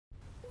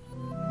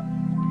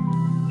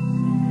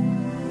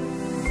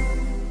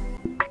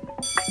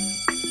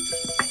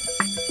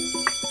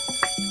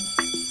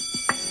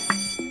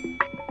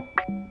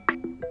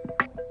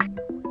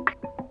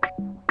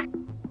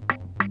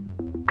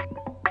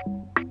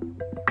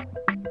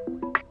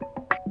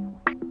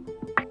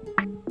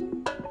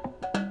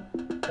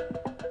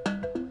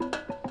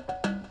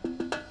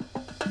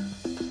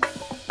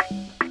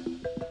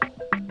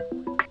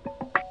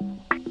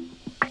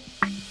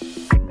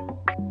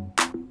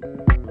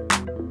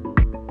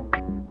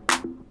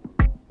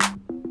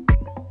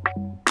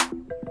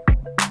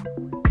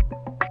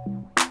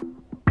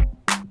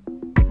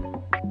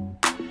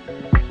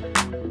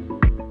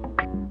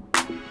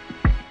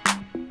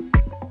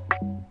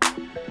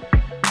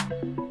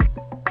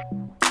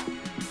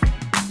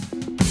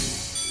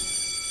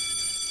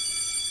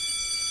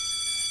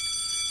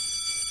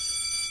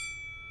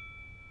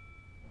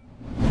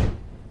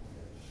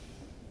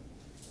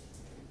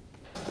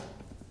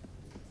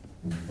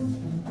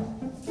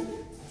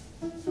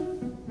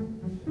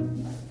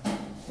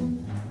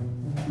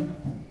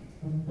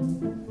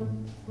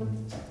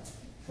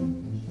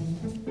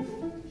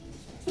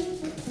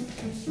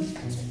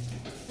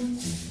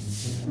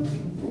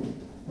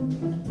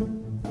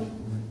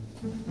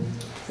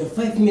You're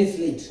 5 minutes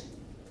late.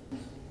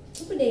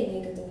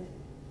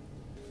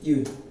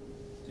 You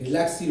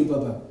relax, you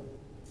Papa.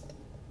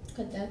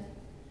 Kuda.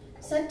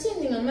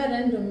 Attending a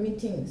random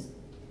meetings.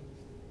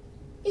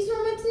 It's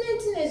my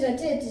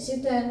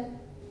teenager.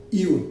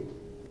 You.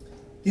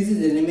 This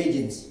is an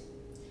emergency.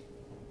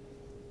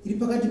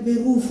 Iripakati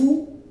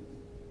perufu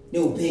ne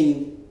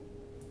upenyu.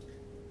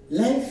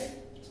 Life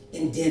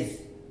and death.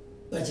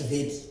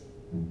 Pachiveti.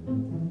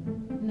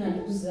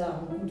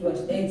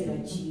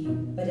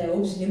 But I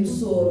hope she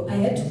sorrow. I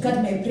had to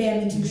cut my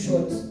prayer meeting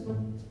short.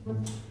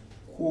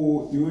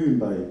 Who you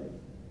invite?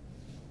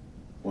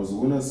 Was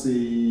gonna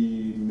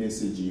say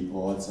message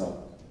or WhatsApp.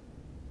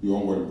 You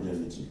want to prayer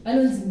meeting? I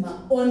don't my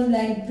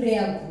online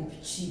prayer group,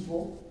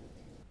 Chipo.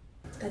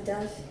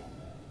 Kuda,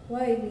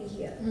 why are we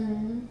here?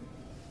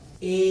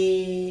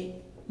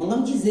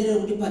 Mangamchizera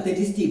kuti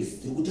statistics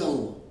tiri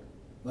kutaurwa.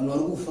 Vanhu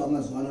vari kufa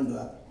mazuva ano ndo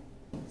apa.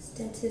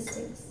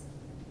 Statistics.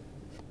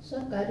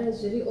 Zvagara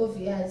zviri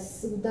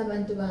obvious kuti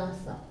abantu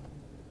vafa.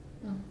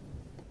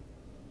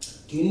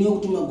 Do you know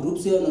kuti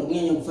magroups evanhu vari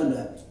kunyanya kufa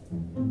ndapi?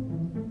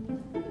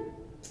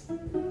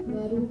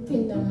 Vari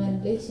kupinda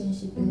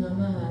marelationship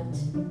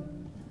namahati.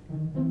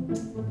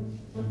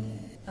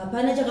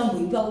 Hapana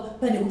chakamboipa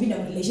pane kupinda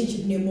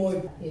relationship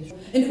nemoyo.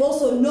 And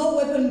also no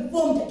weapon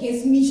formed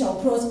against me shall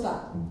prosper.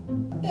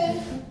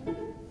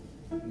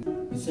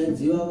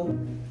 Usadziwa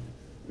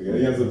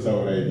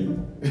Ndakanyatsotaura ini.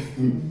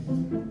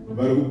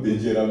 Vari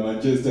kubhenjera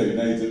Manchester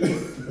United.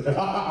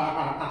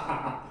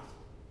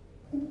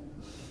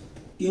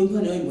 iyo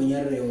mfana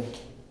imbonyarewo.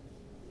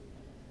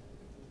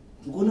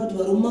 Ndikuona kuti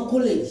vari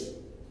mumacollege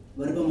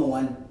vari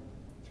pama1.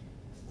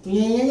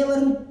 Kunyanyanya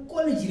vari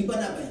mucollege iri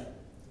panapa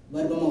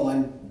vari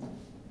pama1.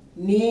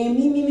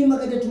 Nemimi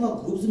makaita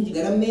tumagroups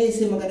muchigara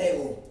mese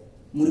makadaiwo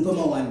muri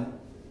pama1.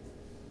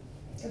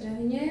 Kuda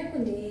nyaya yako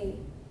ndeyei?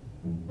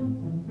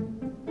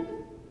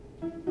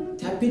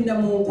 Tapinda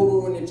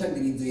muongororo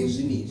netsvagiridzo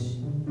yezvinhu izvi.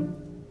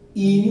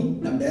 Ini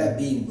namudaya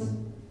beans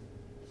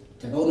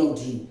takaona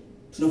kuti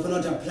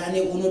tinofanira kuti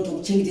plane kuno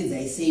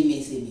tokuchengetedzai sei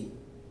mese mimi.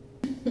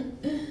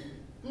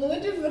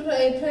 Mugotivhurira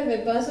a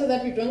private bar so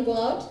that we don't go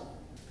out?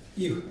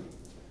 Iwe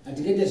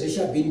hatingaita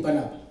zveshabhini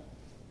panapa.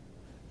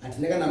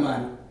 Hatina kana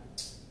mari.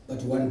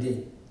 But one day.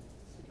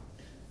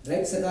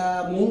 Right,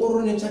 saka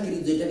muongororo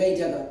netsvagiridzo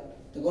yatakaita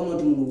takaona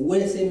kuti munhu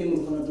wese mimi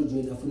munofanira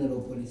kutojoina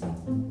funeral police.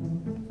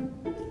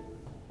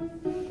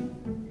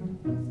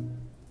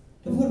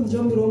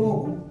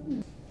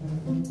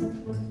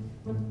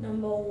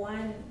 Number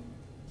 1,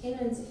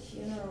 Ellen's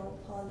funeral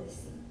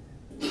policy.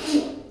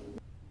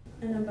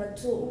 And number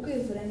 2,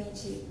 ukuyivula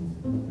nechi.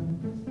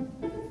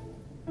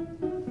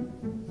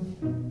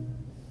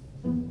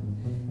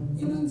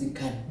 Inonzi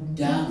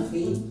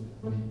Gaddafi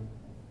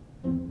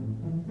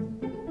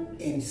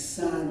and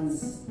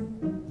Sons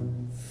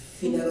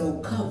funeral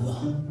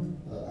cover.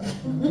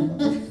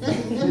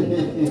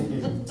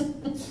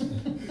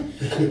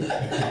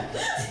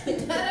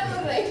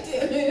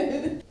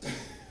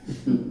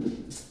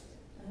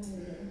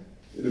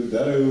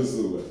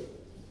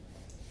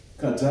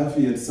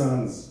 Gaddafi and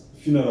Sons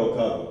funeral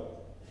cover.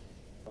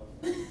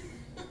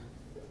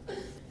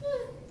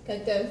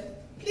 Kuda,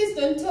 please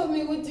don't tell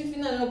me what the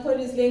funeral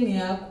policy lengi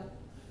yako.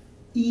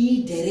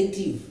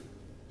 Directive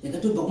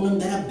yakatobva kuna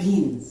mudara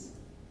beans.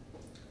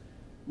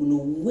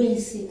 Munhu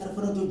wese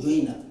arifanira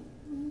kutojoina.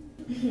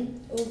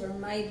 Over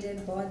my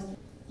dead body.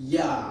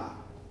 Yeah.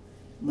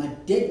 My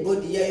dead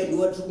body yayo ndo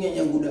watiri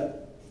kunyanya kuda.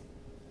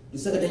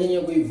 Ndosaka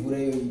tanyanya kuivhura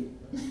iyoyi.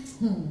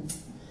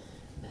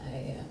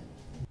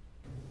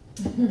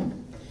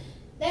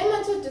 Dai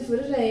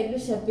matotivhurira hedu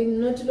shopping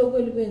not loko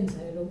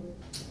likwenzairo.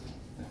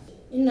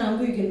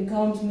 Inangu you can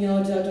count me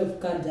out of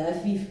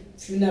Gaddafi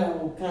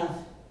funeral cover.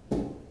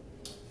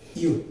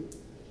 You.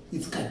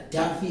 It's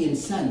Gaddafi and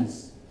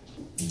Sons.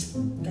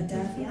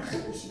 Gaddafi,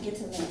 you should get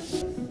a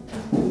life.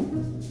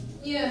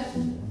 Yeah.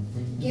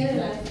 Get a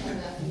life,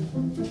 Gaddafi.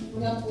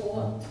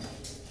 Ngapoa.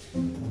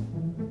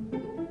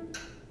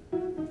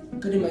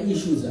 Kane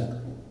ma-issues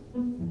aka.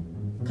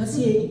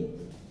 Kasiyei.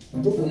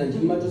 Ndogona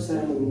ndimi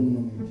matosara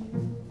murumu.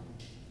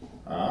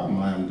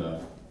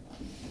 Manda.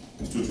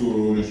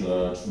 Titotoone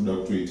zvatinoda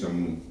kutoita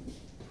munhu.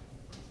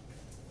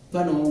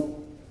 Pano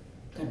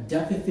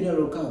Gaddafi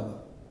funeral cover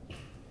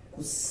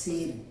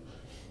kuseri.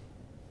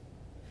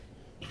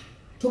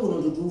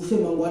 Togona kuti ufe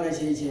mangwana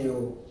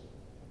chaichayo.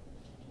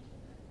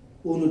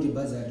 Unoti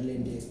bhaza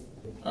rilendera.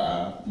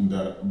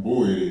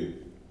 Boy.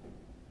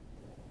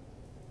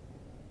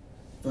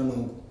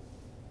 Pano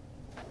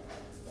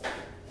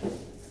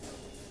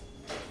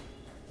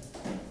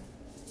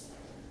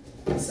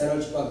Sara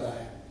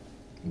uchipagaya.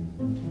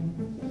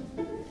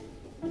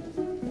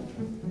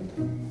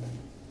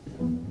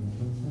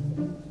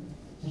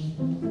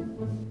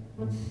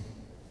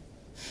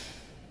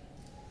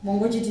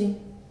 Mongo chiti.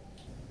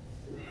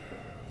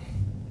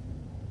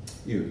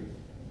 You.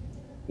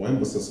 Why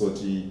must I sort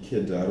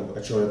kid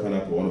actually pan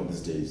up one of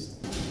these days?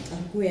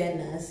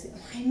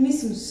 I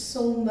miss him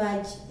so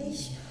much.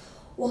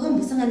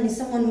 Wakambusanga ni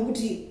someone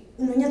ukuthi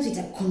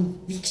unonyatsoita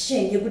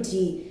conviction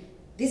yokuthi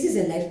this is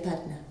a life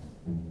partner.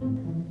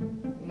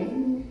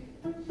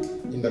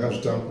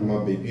 ndakazvitanga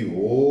kumababy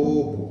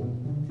hopo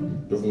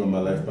ndofunga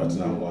ma-life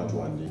partner angu ati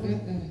one day.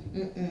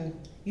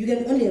 You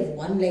can only have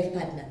one life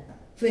partner.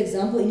 For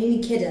example, in any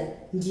keda,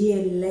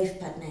 ndiye life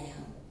partner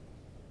yangu.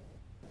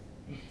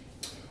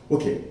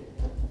 Okay,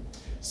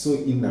 so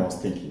I was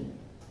thinking,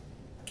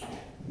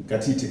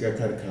 ngatiitika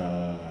kari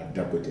ka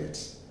double date.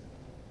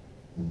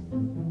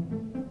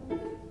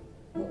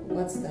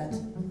 What's that?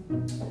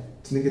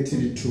 Tinenge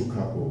tiri two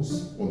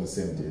couples on the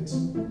same date.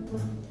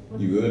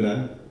 Iwe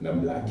nani na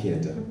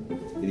Mlaketa,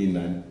 ini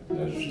nani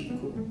na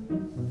Zviko.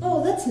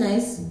 Oh, that's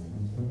nice.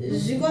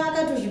 Zviko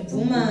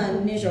akatozvibvuma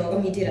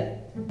nezvawakamuitira.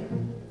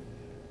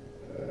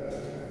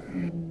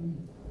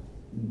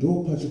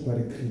 Ndo pacho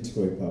pari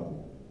critical ipapo.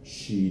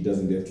 She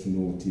doesn't have to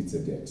know it's a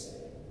date.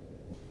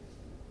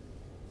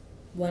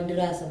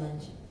 Wandirasa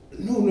manje.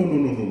 No.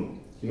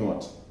 You know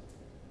what?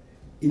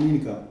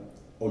 Inika,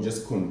 I'll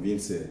just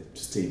convince her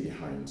to stay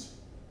behind.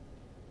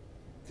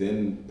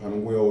 Then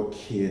pangoya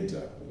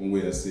keda,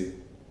 ungwela say,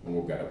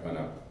 ungogara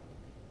panapa.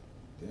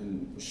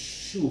 Then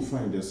she'll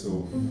find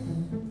herself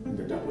in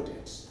the double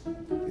date.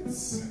 It's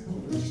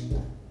psychology.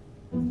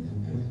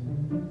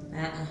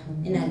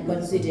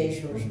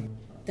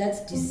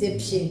 That's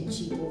deception,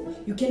 Chipo.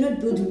 You cannot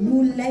build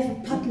new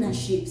life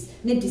partnerships.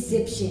 Not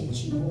deception,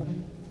 Chipo.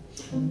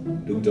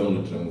 Look down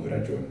at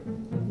Ramuvira John.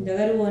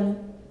 Ndakariona.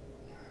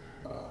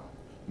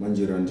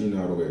 Manje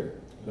randinaro here.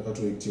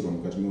 Lakatoitirwa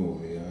mukati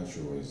mehove yacho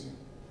wezi.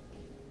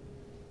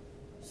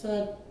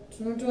 So,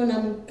 tunotoona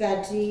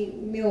mukati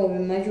mehove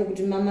macho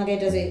kuti mama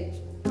akaita sei?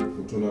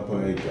 Kutona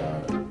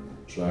paaigara,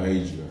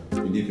 zvaaidya,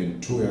 and even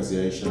toyas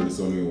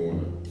yaishandisa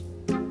unoiona.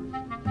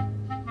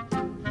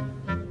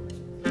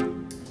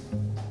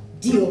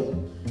 Deal.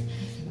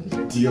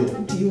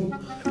 Deal.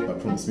 But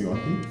promise me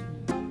one thing.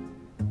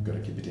 Gotta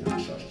keep it in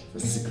hush hush.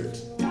 It's a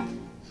secret.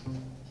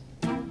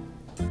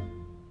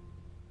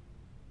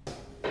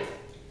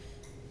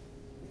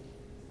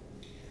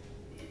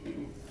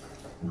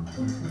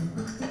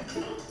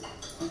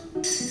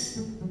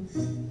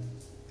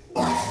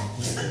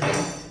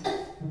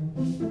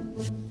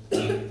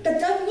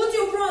 Katafu, what's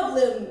your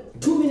problem?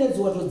 2 minutes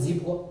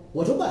watodzipwa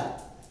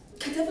watobara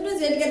Katafu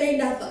ndozi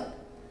ndikadaindafa.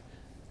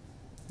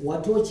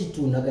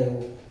 watochituna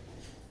kaiwo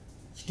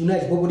chituna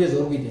chipopoteza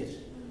uri kuita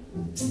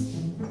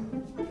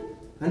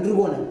handiri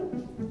kuona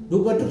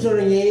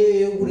ndopatotaura nyaya iyoyo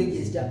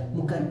yokurejista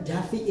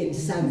mugadhafi and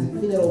sons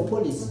funeral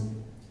police.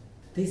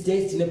 These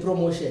days tine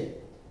promotion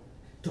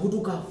tikuti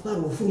ukafa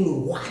rufu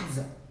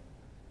runorwadza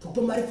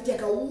tokupa mari futi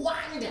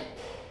yakawanda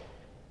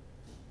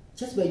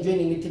just by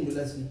joining itendo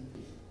last week.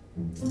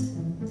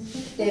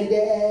 And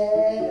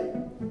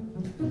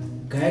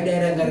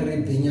gaya ranga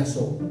riribhenya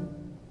so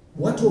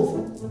watofa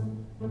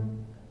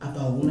apa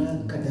huna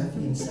Gaddafi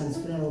and Sons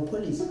funeral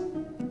police.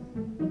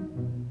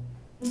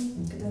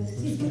 Katafu,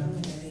 please get on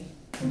my way.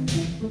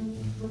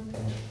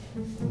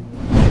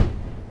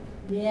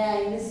 Yeah,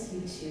 I miss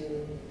you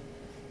too.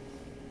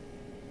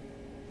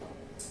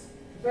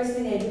 First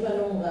thing I do,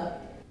 Balonga.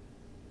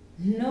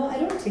 No, I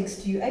don't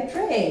text you. I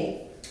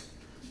pray.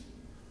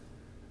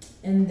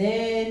 And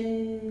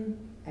then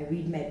I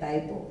read my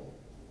Bible.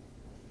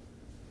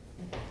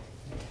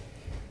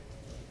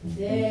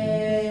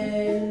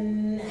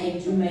 Then I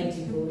do my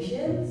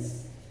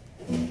devotions.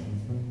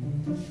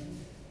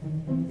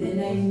 Then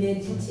I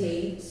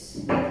meditate.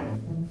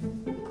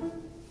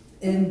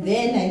 And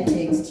then I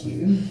text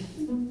you.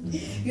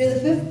 You're the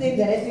fifth thing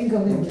that I think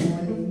of in the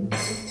morning.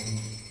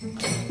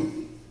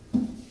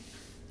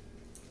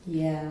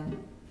 Yeah.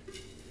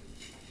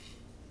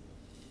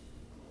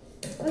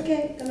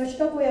 Okay, I'll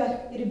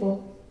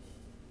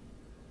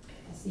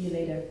see you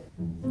later.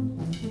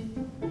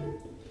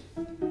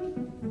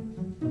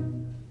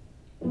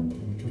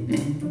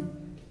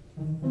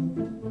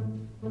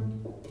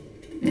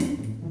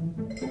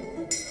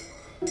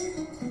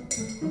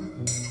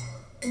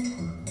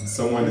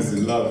 Someone is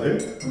in love, eh?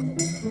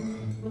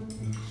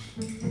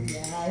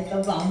 Yeah, it's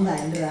a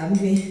bumban,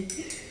 Rambi.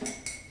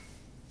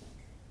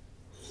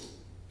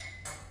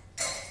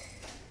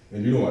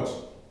 And you know what?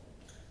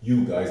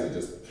 You guys are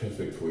just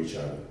perfect for each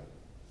other.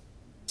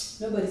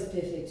 Nobody's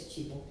perfect,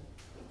 Chipo.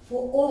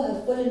 For all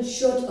have fallen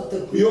short of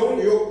the Yo.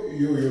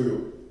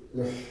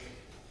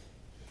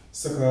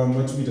 Saka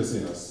matubita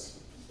senas.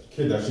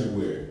 Keda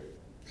shirwe.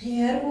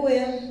 Yeah,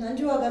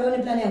 nanti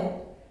wakarone plan yako.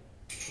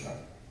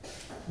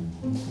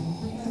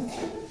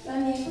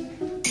 Plan.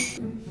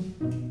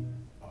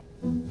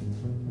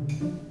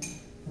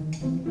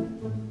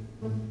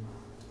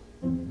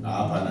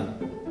 Hapana.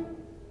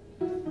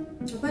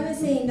 Hapana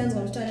sei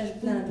ndanzwa kutana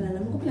plana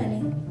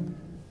mukuplanning.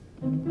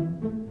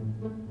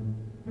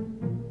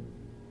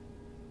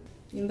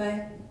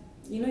 Nimbai,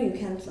 you know you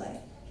can't lie.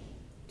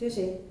 Do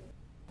you?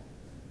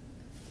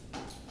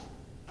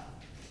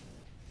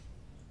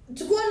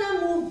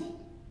 Tukuona movie.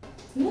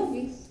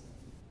 Movies?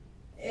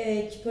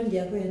 Chipondi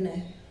yako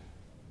yanayo.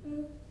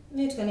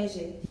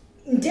 Nitkaneje.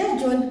 Ndia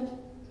John.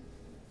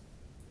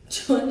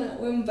 Jonah,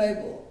 when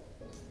Bible.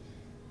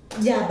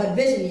 Yeah, but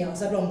version ya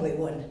sabrombo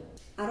ibona.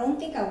 I don't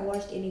think I've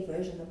watched any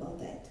version about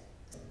that.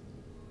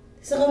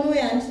 Sakamu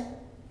yand.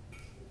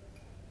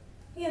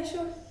 Yeah,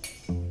 sure.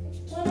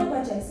 Why not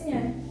buy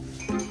Jackson?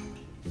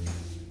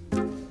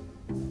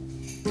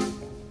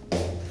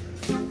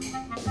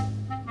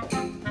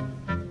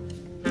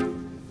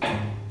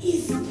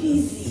 He's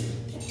busy.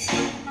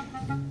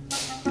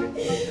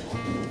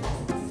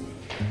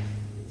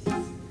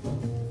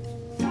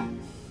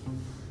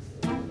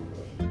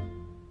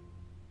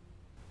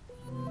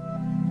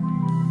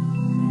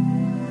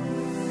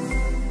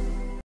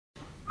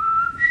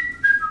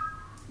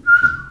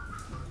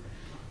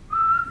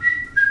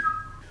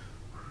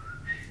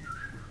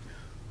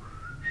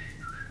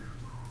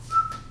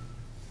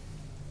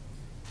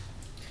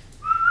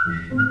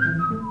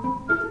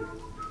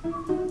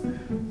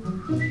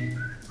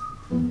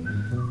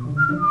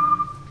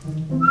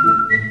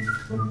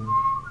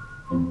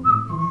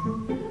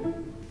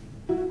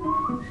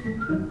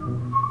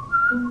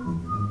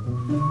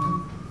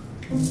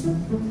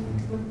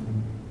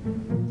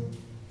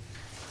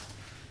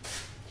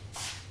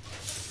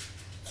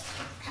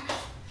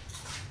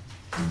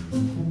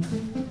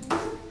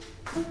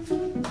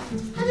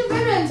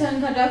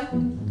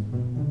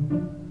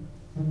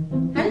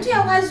 Auntie,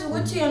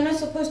 what you're not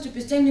supposed to be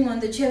standing on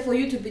the chair for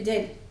you to be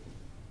dead.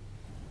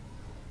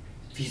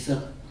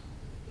 Visa.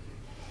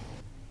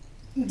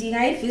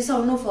 Ndingayivisa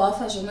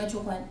unovawafa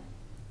zvomachokwana.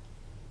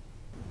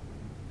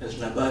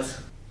 Ezvinabasa.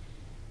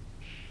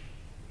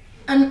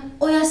 And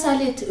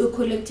oyasalet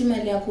collect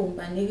imali yakho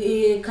ngubani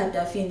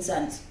eKadafi and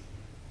Sons.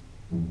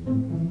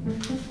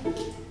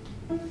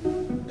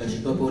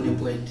 Chipo on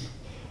point.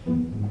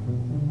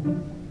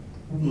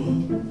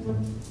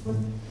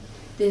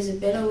 There's a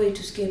better way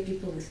to scare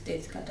people with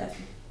death,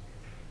 Gaddafi.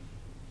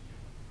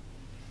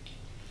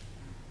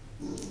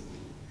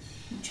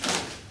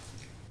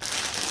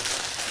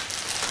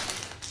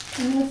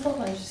 No fuck,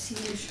 I just see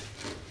you.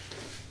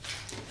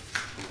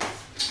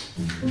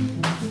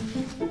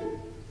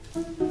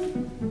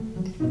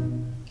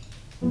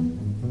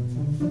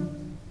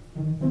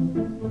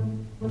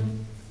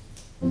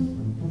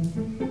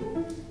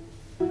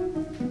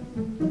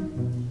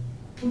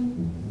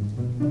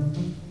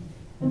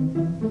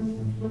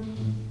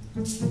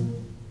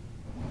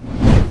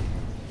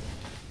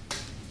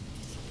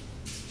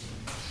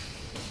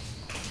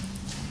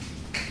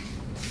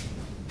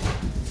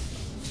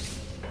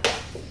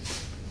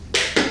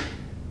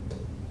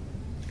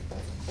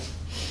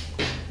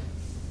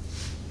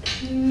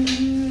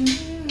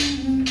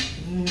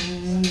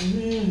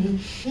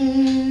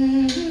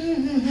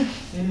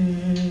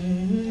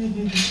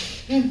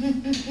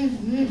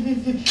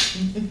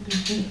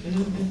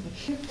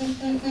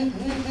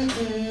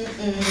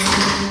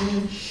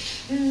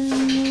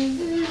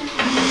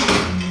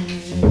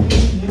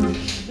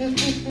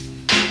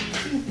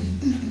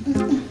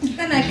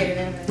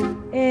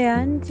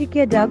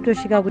 Keda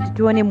kutosvika kuti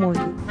tione movie.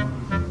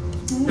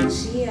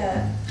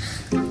 Muchia.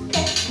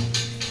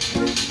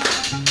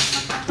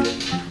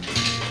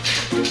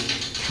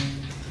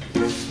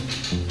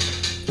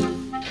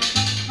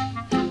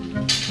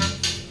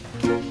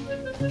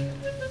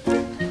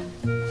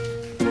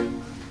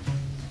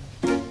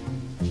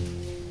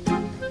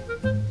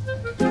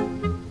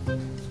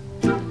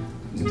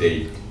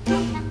 Dave.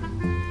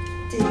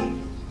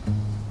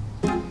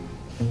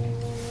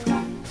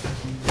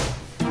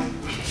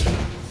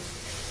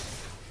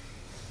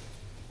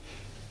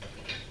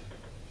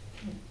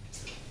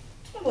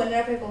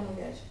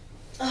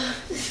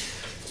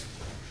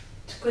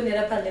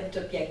 Tukonera pa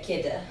laptop ya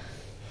Keda.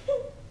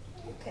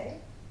 Okay.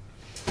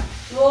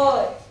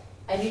 Boy,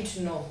 I need to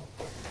know.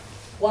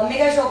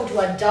 Make sure kuti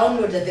wa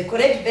download the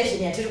correct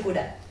version ya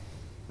Kuda.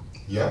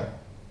 Yeah.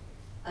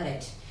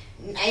 Alright.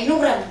 I know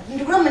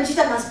ndikura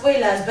manchita ma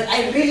spoilers, but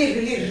I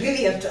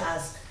really have to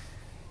ask.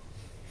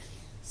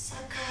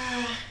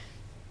 Saka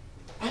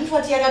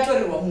anfati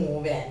yakatorerwa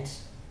muhove and.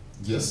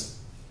 Yes.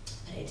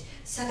 Alright.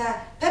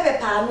 Saka pepe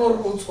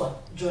paanorutswa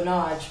Jona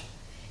wacho.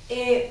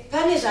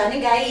 Pane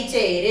zvanenge aite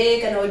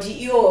here kana kuti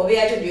ihove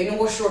yacho ndiyo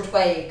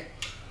inongoshotwa yega.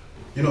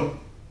 You know,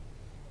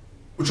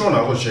 uchiona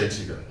hako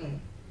chaitika.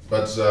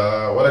 But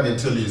what I can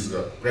tell you is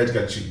right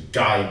got you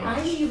guy.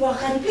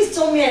 Please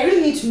tell me, I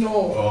really need to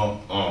know.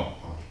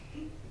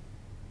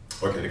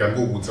 Okay, they can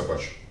go good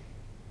kwacho.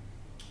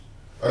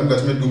 I'm going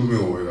to make me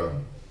over.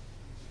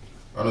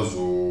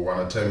 Anozo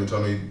wana time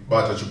utano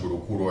ibata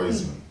chigurukuru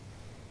waizi.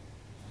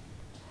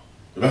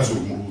 That's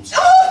what moves.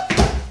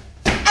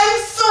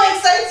 I'm so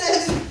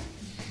excited.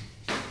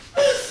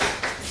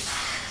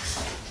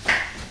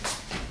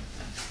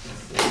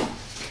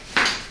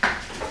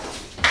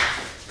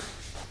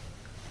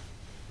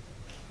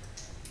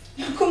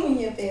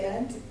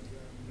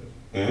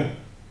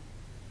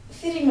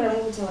 Feeling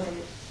around the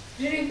toilet.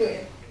 Really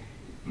good.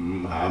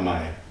 How am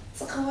I?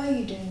 So how are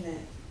you doing that?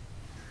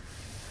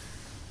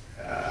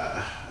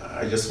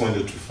 I just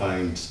wanted to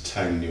find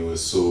time new,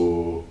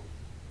 so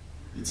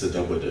it's a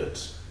double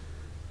date.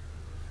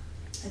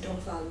 I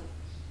don't follow.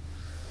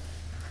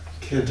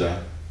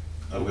 Keda,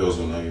 I was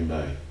on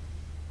by.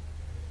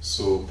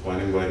 So,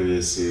 planning by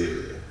the say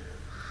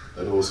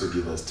that also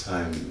give us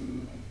time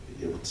to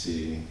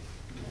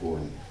go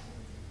on.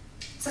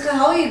 So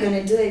how are you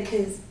gonna do it?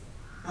 Cause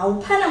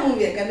Haupana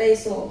movie yakadai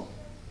so,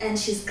 and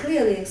she's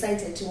clearly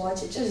excited to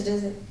watch it. Just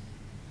doesn't.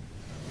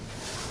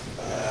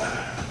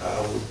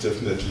 I would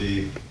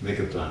definitely make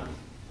a plan.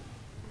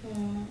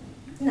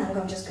 No,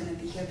 I'm just gonna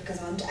be here because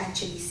I want to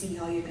actually see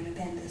how you're gonna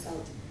pan this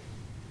out.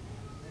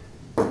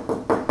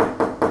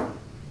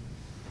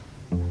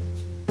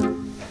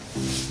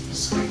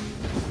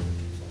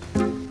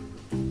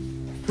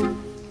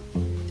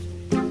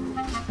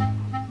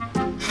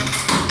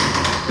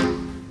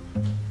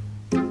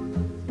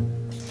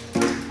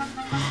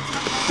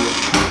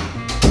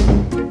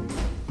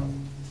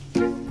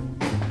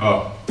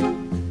 Oh,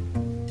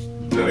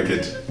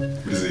 delicate.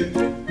 Busy.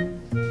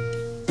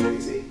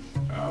 Busy.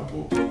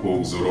 Po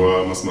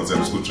uzoroa masimadzi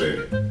amusikutsva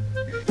here.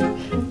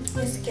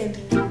 Yes, kid.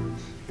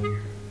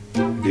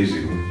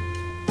 Zviko.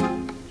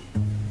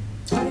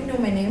 How do you know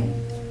my name?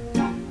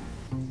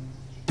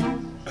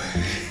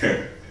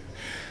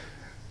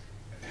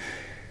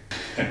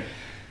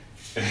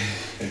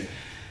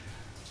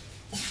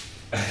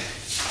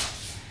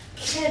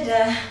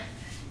 Kuda,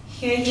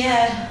 you're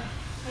here.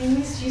 I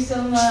missed you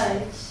so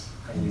much.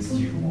 I missed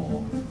you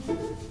more.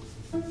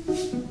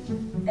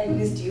 I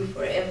missed you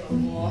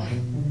forevermore.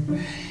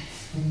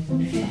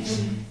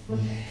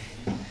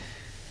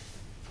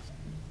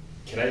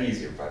 Can I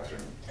use your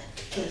bathroom?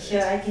 Okay,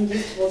 sure, I can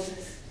just hold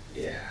this.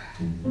 Yeah.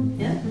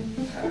 Yeah?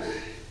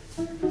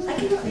 I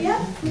can,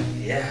 yeah?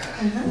 Yeah.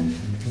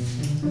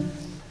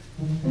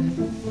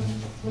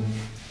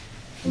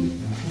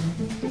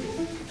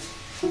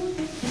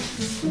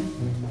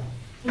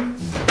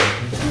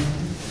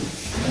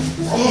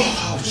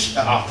 Oh, ouch,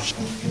 ouch.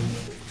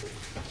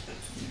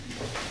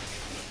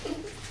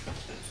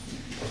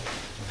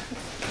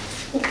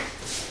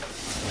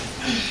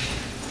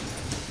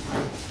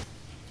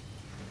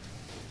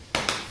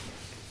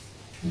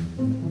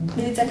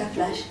 Maybe take a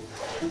flash.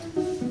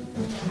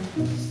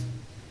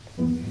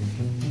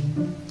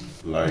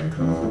 Like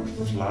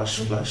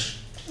flash?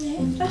 Yeah,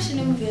 flash in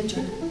a movie,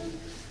 John.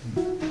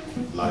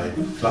 Like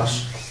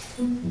flash?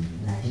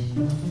 Flash.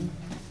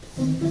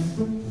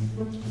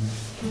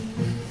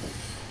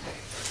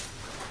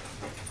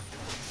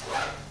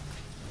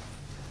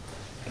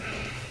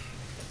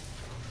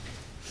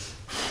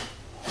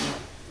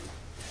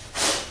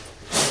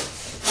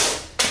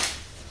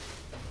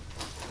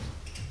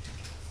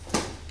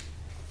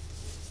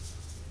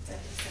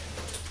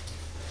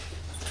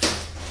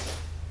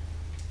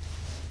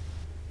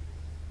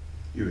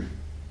 Iwe.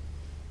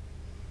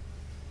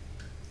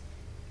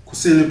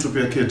 Kusele laptop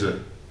yaketa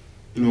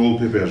ine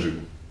wallpaper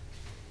yazviko.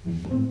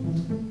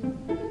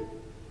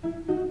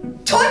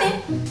 Tony!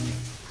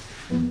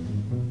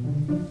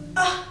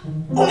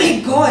 Oh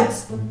my God!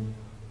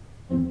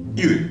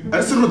 Iwe,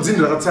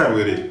 arisinodzindira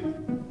akatsaya here.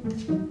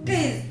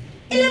 Please,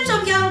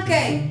 laptop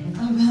yangu.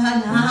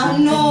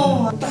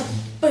 No.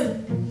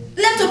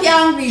 Laptop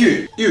yangu.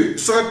 Iwe,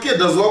 saka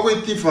keda zwako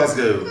ithief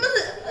asikayo.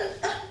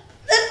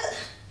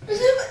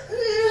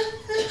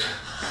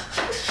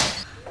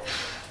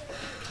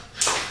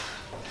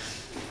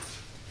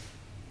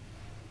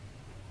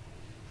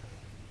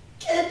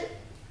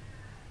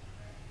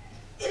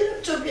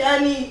 Laptop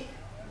yani.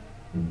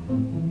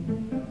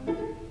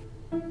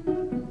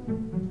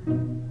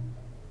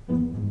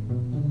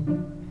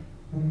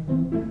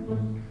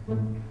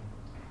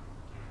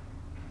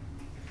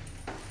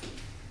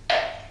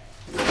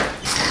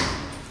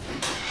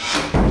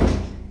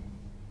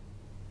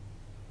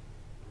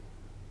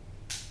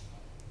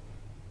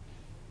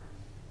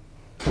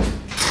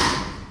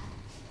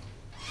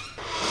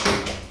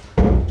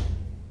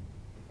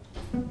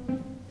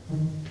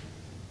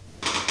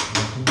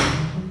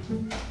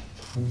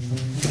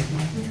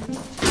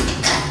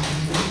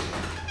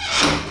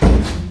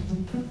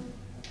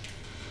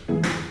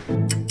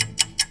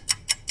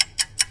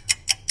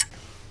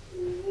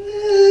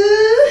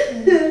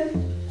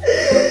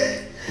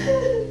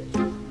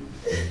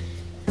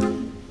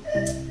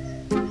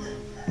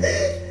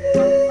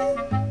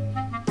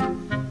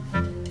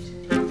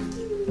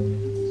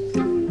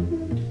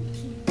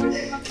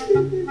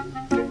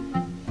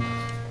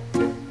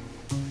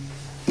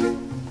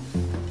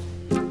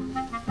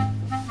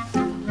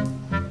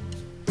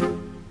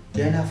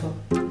 Anafa.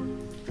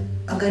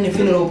 Angane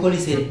funeral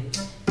police here.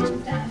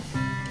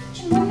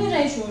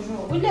 Chimomira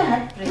izvozvo, une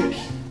heartbreak.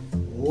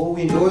 Oh,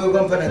 window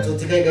kampana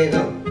dzotika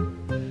ikaika.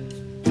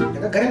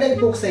 Ndakagara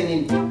ndaipokusa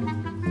inini.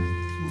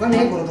 Mfana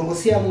yagona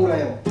tongosiya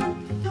muurayo.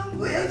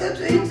 Nangu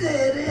yakatoita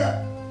here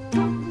ya.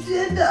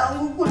 Ndienda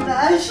hangu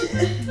kunashe.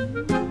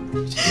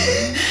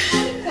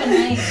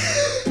 Konai.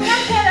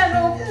 Yakera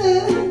no.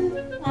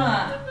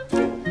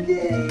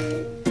 Okay.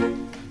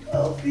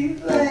 I'll be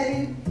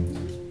fine.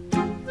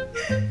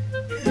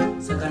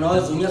 Kana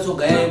wazonya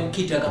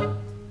kukita ka.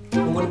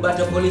 Mungu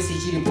nibata polisi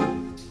chiripo.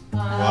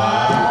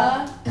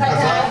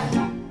 Kata